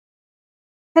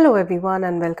Hello everyone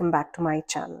and welcome back to my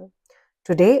channel.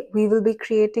 Today we will be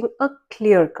creating a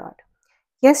clear card.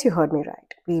 Yes, you heard me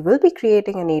right. We will be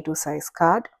creating an A2 size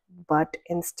card, but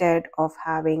instead of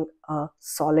having a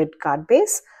solid card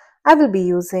base, I will be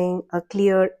using a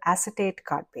clear acetate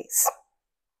card base.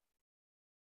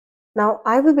 Now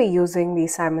I will be using the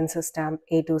Simon's Stamp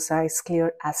A2 size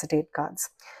clear acetate cards.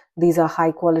 These are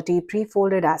high quality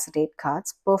pre-folded acetate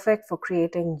cards, perfect for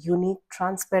creating unique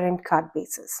transparent card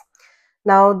bases.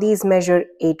 Now these measure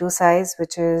A2 size,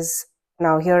 which is,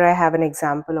 now here I have an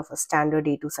example of a standard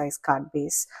A2 size card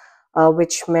base,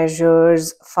 which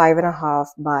measures 5.5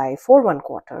 by 4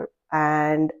 1/4,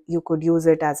 and you could use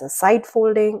it as a side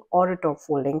folding or a top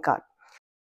folding card.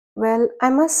 Well, I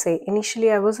must say,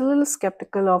 initially I was a little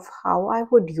skeptical of how I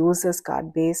would use this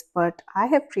card base, but I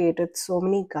have created so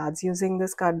many cards using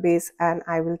this card base, and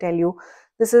I will tell you,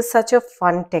 this is such a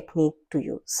fun technique to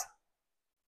use.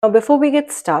 Now, before we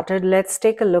get started, let's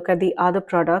take a look at the other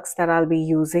products that I'll be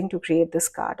using to create this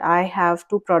card. I have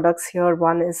two products here.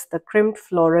 One is the Crimped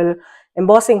Floral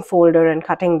Embossing Folder and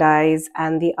Cutting Dies,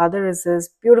 and the other is this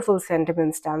beautiful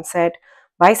sentiment stamp set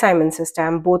by Simon's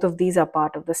Stamp. Both of these are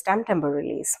part of the STAMPtember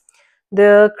release.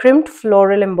 The Crimped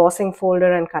Floral Embossing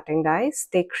Folder and Cutting Dies,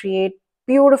 they create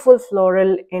beautiful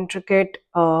floral, intricate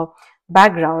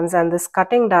backgrounds, and this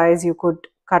cutting dies, you could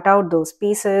cut out those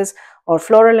pieces or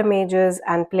floral images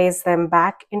and place them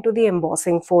back into the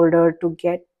embossing folder to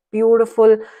get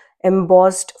beautiful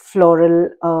embossed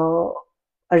floral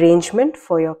arrangement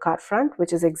for your card front,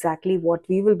 which is exactly what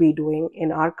we will be doing in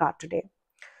our card today.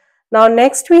 Now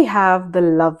next we have the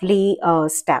lovely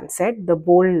stamp set. The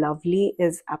bold lovely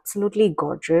is absolutely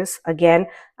gorgeous. Again,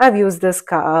 I've used this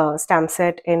stamp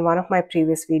set in one of my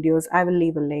previous videos. I will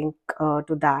leave a link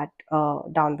to that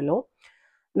down below.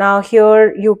 Now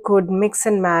here you could mix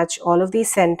and match all of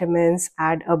these sentiments,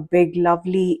 add a big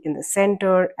lovely in the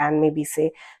center and maybe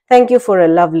say, thank you for a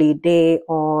lovely day,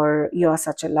 or you're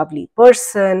such a lovely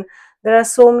person. There are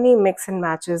so many mix and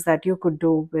matches that you could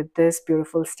do with this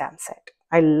beautiful stamp set.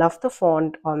 I love the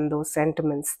font on those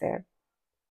sentiments there.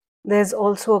 There's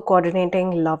also a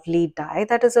coordinating lovely die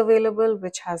that is available,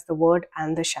 which has the word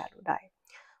and the shadow die.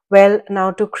 Well,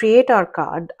 now to create our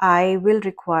card, I will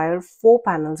require 4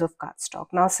 panels of cardstock.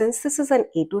 Now, since this is an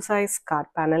A2 size card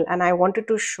panel and I wanted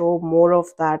to show more of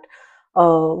that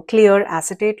clear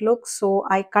acetate look, so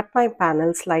I cut my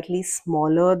panel slightly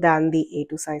smaller than the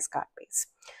A2 size card base.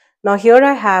 Now here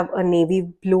I have a navy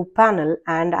blue panel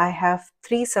and I have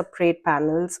 3 separate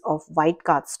panels of white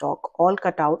cardstock all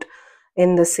cut out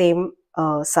in the same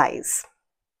size.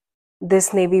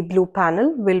 This navy blue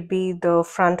panel will be the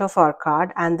front of our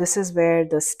card, and this is where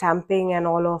the stamping and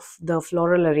all of the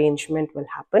floral arrangement will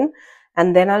happen.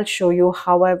 And then I'll show you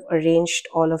how I've arranged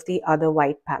all of the other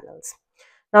white panels.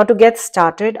 Now to get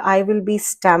started, I will be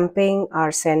stamping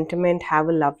our sentiment "Have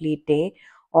a Lovely Day"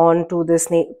 onto this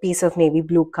piece of navy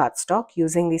blue cardstock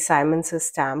using the Simon's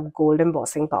Stamp gold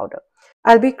embossing powder.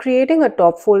 I'll be creating a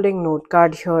top folding note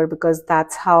card here because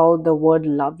that's how the word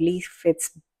lovely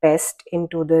fits best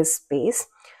into this space.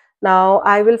 Now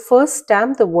I will first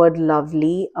stamp the word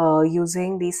lovely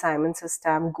using the Simon's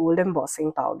Stamp gold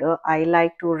embossing powder. I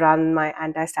like to run my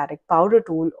anti-static powder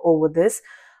tool over this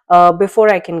before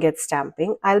I can get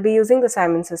stamping. I'll be using the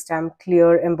Simon's Stamp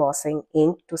clear embossing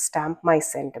ink to stamp my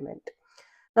sentiment.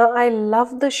 Now I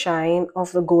love the shine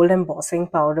of the gold embossing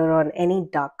powder on any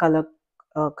dark color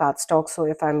cardstock. So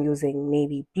if I'm using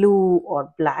navy blue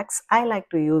or blacks, I like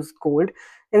to use gold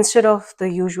instead of the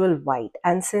usual white.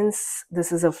 And since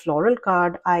this is a floral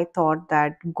card, I thought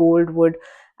that gold would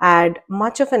add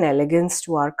much of an elegance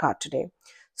to our card today.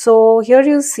 So here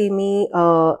you see me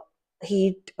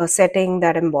heat setting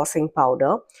that embossing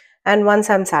powder. And once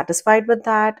I'm satisfied with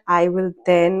that, I will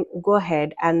then go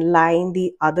ahead and line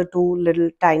the other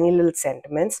two tiny little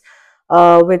sentiments,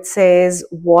 which says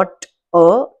what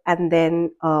and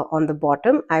then on the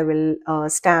bottom I will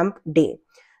stamp day.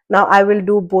 Now I will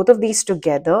do both of these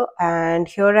together, and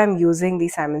here I'm using the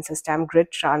Simon's Stamp grid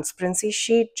transparency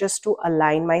sheet just to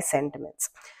align my sentiments.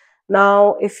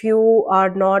 Now, if you are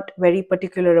not very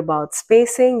particular about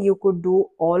spacing, you could do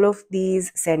all of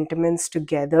these sentiments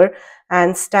together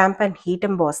and stamp and heat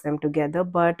emboss them together.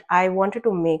 But I wanted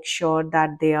to make sure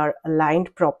that they are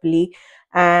aligned properly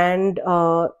and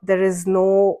there is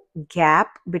no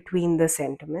gap between the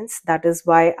sentiments. That is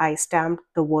why I stamped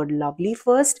the word lovely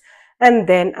first, and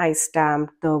then I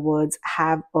stamped the words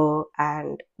have a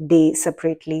and day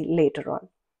separately later on.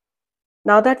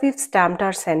 Now that we've stamped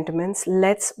our sentiments,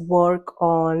 let's work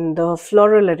on the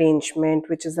floral arrangement,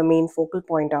 which is the main focal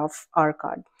point of our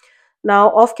card. Now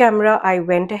off camera, I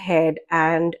went ahead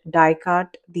and die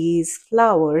cut these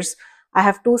flowers I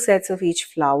have two sets of each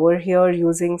flower here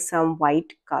using some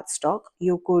white cardstock.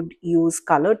 You could use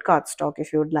colored cardstock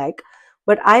if you'd like,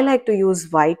 but I like to use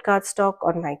white cardstock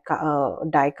on my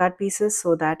die cut pieces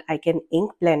so that I can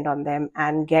ink blend on them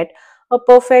and get a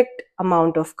perfect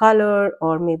amount of color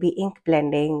or maybe ink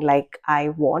blending like I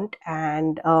want.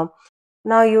 And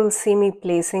now you'll see me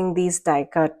placing these die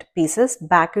cut pieces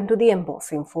back into the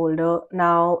embossing folder.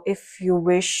 Now, if you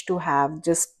wish to have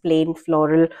just plain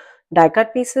floral die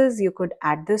cut pieces, you could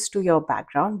add this to your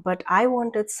background, but I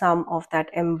wanted some of that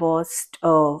embossed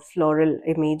floral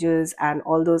images and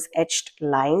all those etched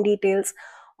line details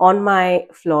on my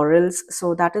florals.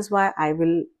 So that is why I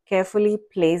will carefully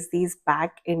place these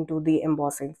back into the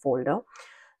embossing folder.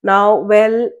 Now,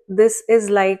 well, this is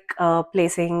like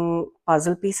placing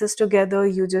puzzle pieces together.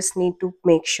 You just need to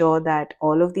make sure that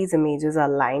all of these images are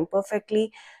lined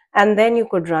perfectly, and then you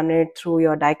could run it through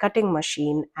your die cutting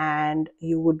machine and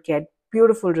you would get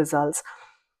beautiful results.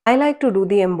 I like to do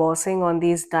the embossing on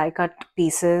these die cut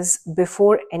pieces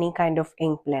before any kind of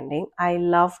ink blending. I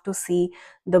love to see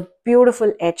the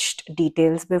beautiful etched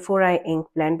details before I ink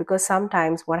blend, because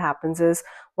sometimes what happens is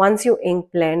once you ink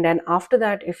blend and after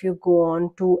that if you go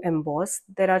on to emboss,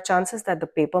 there are chances that the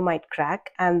paper might crack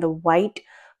and the white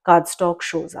cardstock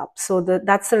shows up. So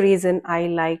that's the reason I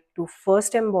like to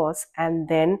first emboss and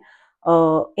then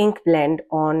ink blend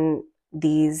on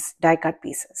these die cut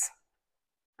pieces.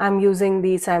 I'm using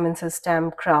the Simon Says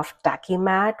Stamp Craft Tacky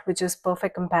Mat, which is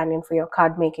perfect companion for your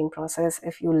card making process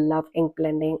if you love ink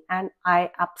blending, and I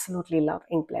absolutely love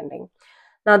ink blending.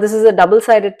 Now this is a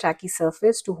double-sided tacky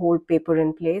surface to hold paper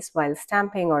in place while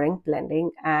stamping or ink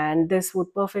blending, and this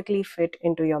would perfectly fit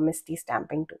into your MISTI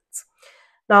stamping tools.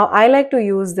 Now I like to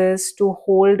use this to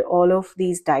hold all of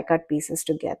these die cut pieces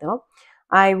together.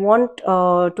 I want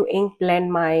to ink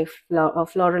blend my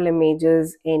floral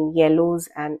images in yellows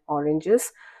and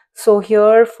oranges. So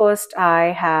here first I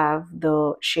have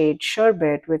the shade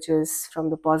Sherbet, which is from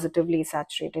the Positively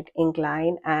Saturated ink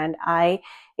line, and I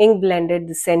ink blended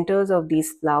the centers of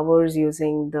these flowers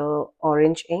using the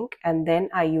orange ink, and then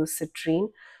I use citrine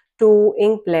to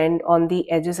ink blend on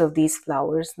the edges of these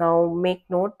flowers. Now make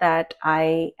note that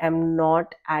I am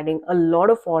not adding a lot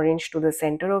of orange to the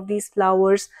center of these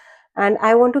flowers, and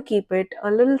I want to keep it a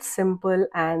little simple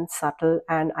and subtle,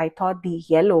 and I thought the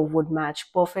yellow would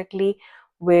match perfectly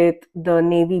with the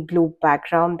navy blue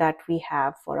background that we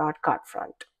have for our card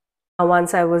front.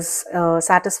 Once I was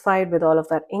satisfied with all of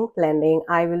that ink blending,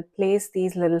 I will place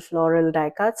these little floral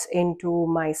die cuts into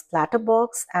my splatter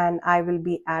box and I will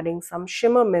be adding some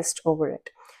shimmer mist over it.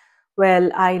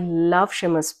 Well, I love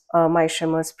my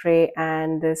shimmer spray,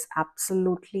 and this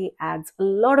absolutely adds a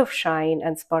lot of shine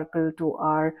and sparkle to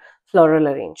our floral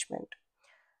arrangement.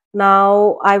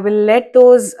 Now I will let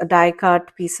those die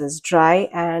cut pieces dry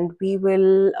and we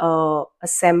will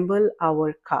assemble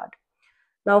our card.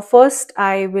 Now first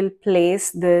I will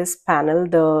place this panel,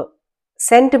 the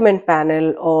sentiment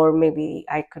panel, or maybe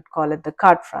I could call it the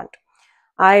card front.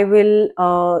 I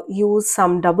will use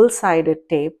some double-sided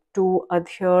tape to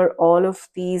adhere all of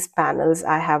these panels.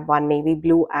 I have one navy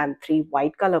blue and three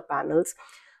white color panels.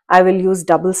 I will use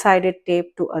double-sided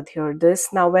tape to adhere this.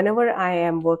 Now, whenever I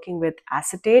am working with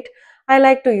acetate, I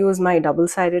like to use my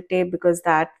double-sided tape because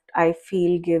that I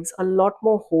feel gives a lot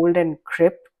more hold and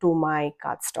grip to my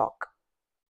cardstock.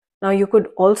 Now you could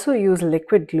also use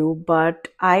liquid glue, but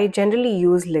I generally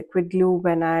use liquid glue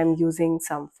when I'm using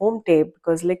some foam tape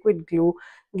because liquid glue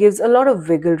gives a lot of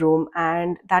wiggle room,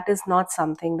 and that is not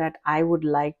something that I would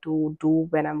like to do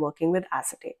when I'm working with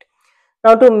acetate.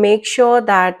 Now to make sure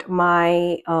that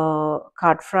my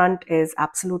card front is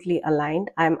absolutely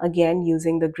aligned, I'm again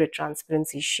using the grid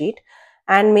transparency sheet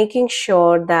and making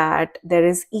sure that there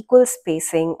is equal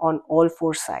spacing on all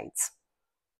four sides.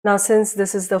 Now, since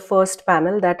this is the first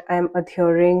panel that I'm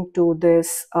adhering to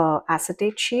this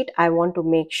acetate sheet, I want to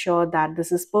make sure that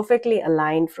this is perfectly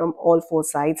aligned from all four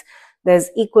sides. There's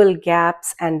equal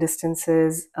gaps and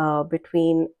distances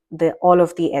between all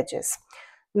of the edges.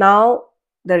 Now,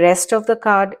 the rest of the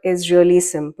card is really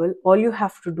simple. All you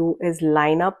have to do is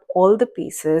line up all the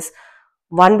pieces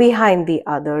one behind the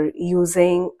other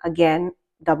using, again,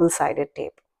 double-sided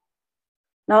tape.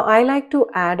 Now I like to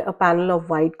add a panel of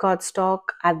white cardstock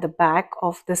at the back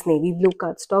of this navy blue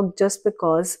cardstock just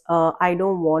because I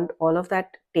don't want all of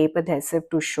that tape adhesive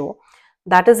to show.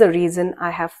 That is the reason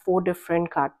I have 4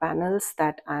 different card panels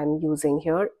that I'm using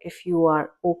here. If you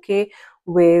are okay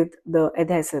with the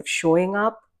adhesive showing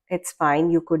up, it's fine.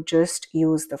 You could just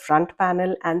use the front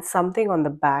panel and something on the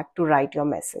back to write your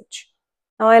message.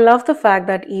 Now, I love the fact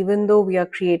that even though we are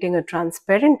creating a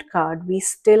transparent card, we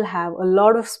still have a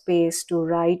lot of space to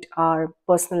write our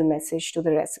personal message to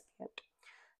the recipient.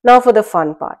 Now for the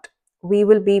fun part. We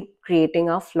will be creating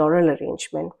a floral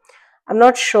arrangement. I'm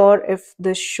not sure if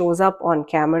this shows up on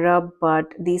camera,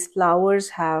 but these flowers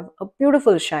have a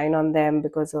beautiful shine on them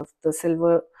because of the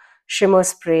silver shimmer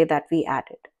spray that we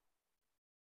added.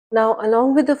 Now,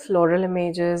 along with the floral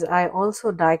images, I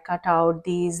also die cut out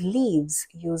these leaves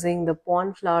using the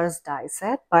Pond Flowers die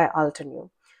set by Altenew.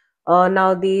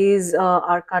 Now, these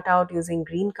are cut out using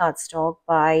green cardstock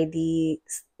by the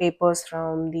papers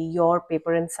from the Your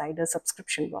Paper Insider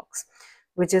subscription box,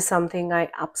 which is something I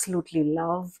absolutely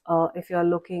love. If you're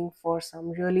looking for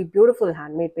some really beautiful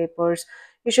handmade papers,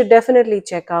 you should definitely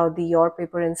check out the Your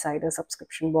Paper Insider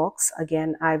subscription box.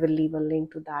 Again, I will leave a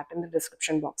link to that in the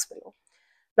description box below.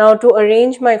 Now, to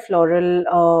arrange my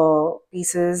floral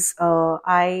pieces,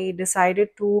 I decided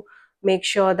to make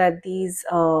sure that these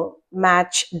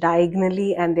match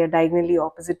diagonally and they're diagonally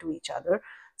opposite to each other.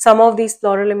 Some of these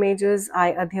floral images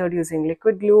I adhered using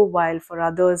liquid glue, while for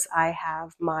others I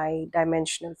have my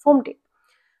dimensional foam tape.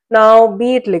 Now,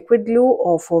 be it liquid glue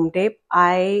or foam tape,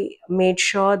 I made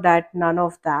sure that none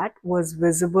of that was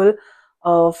visible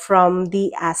from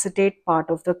the acetate part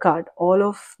of the card. All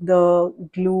of the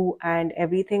glue and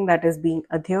everything that is being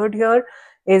adhered here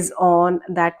is on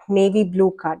that navy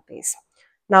blue card base.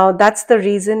 Now, that's the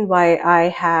reason why I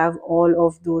have all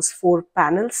of those 4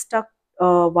 panels stuck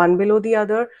one below the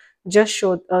other, just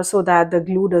so that the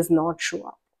glue does not show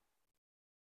up.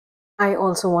 I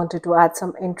also wanted to add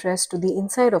some interest to the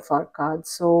inside of our card.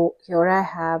 So here I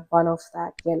have one of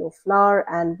that yellow flower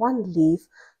and one leaf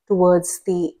towards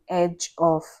the edge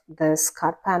of this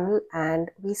card panel, and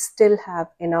we still have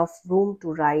enough room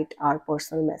to write our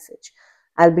personal message.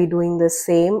 I'll be doing the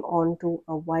same onto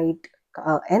a white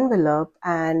envelope,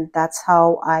 and that's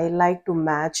how I like to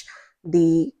match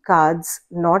the cards,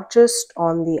 not just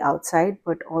on the outside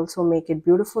but also make it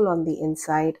beautiful on the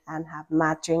inside and have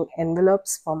matching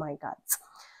envelopes for my cards.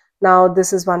 Now,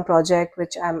 this is one project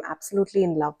which I'm absolutely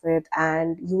in love with,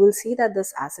 and you will see that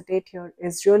this acetate here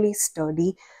is really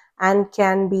sturdy and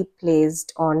can be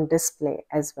placed on display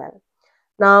as well.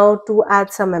 Now, to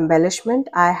add some embellishment,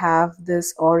 I have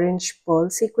this orange pearl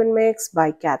sequin mix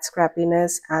by Cat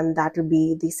Scrappiness, and that will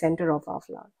be the center of our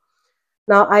flower.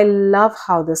 Now, I love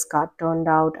how this card turned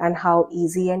out and how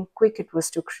easy and quick it was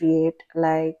to create,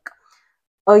 like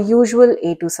a usual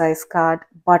A2 size card,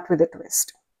 but with a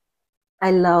twist. I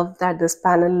love that this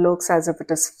panel looks as if it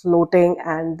is floating,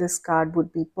 and this card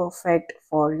would be perfect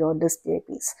for your display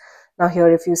piece. Now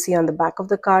here, if you see on the back of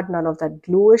the card, none of that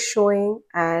glue is showing,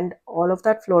 and all of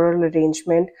that floral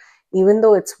arrangement, even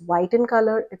though it's white in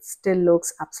color, it still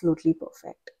looks absolutely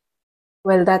perfect.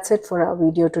 Well, that's it for our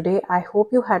video today. I hope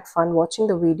you had fun watching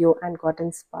the video and got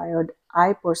inspired.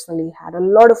 I personally had a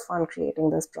lot of fun creating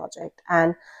this project,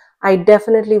 and I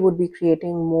definitely would be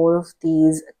creating more of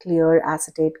these clear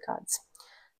acetate cards.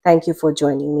 Thank you for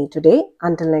joining me today.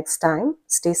 Until next time,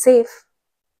 stay safe.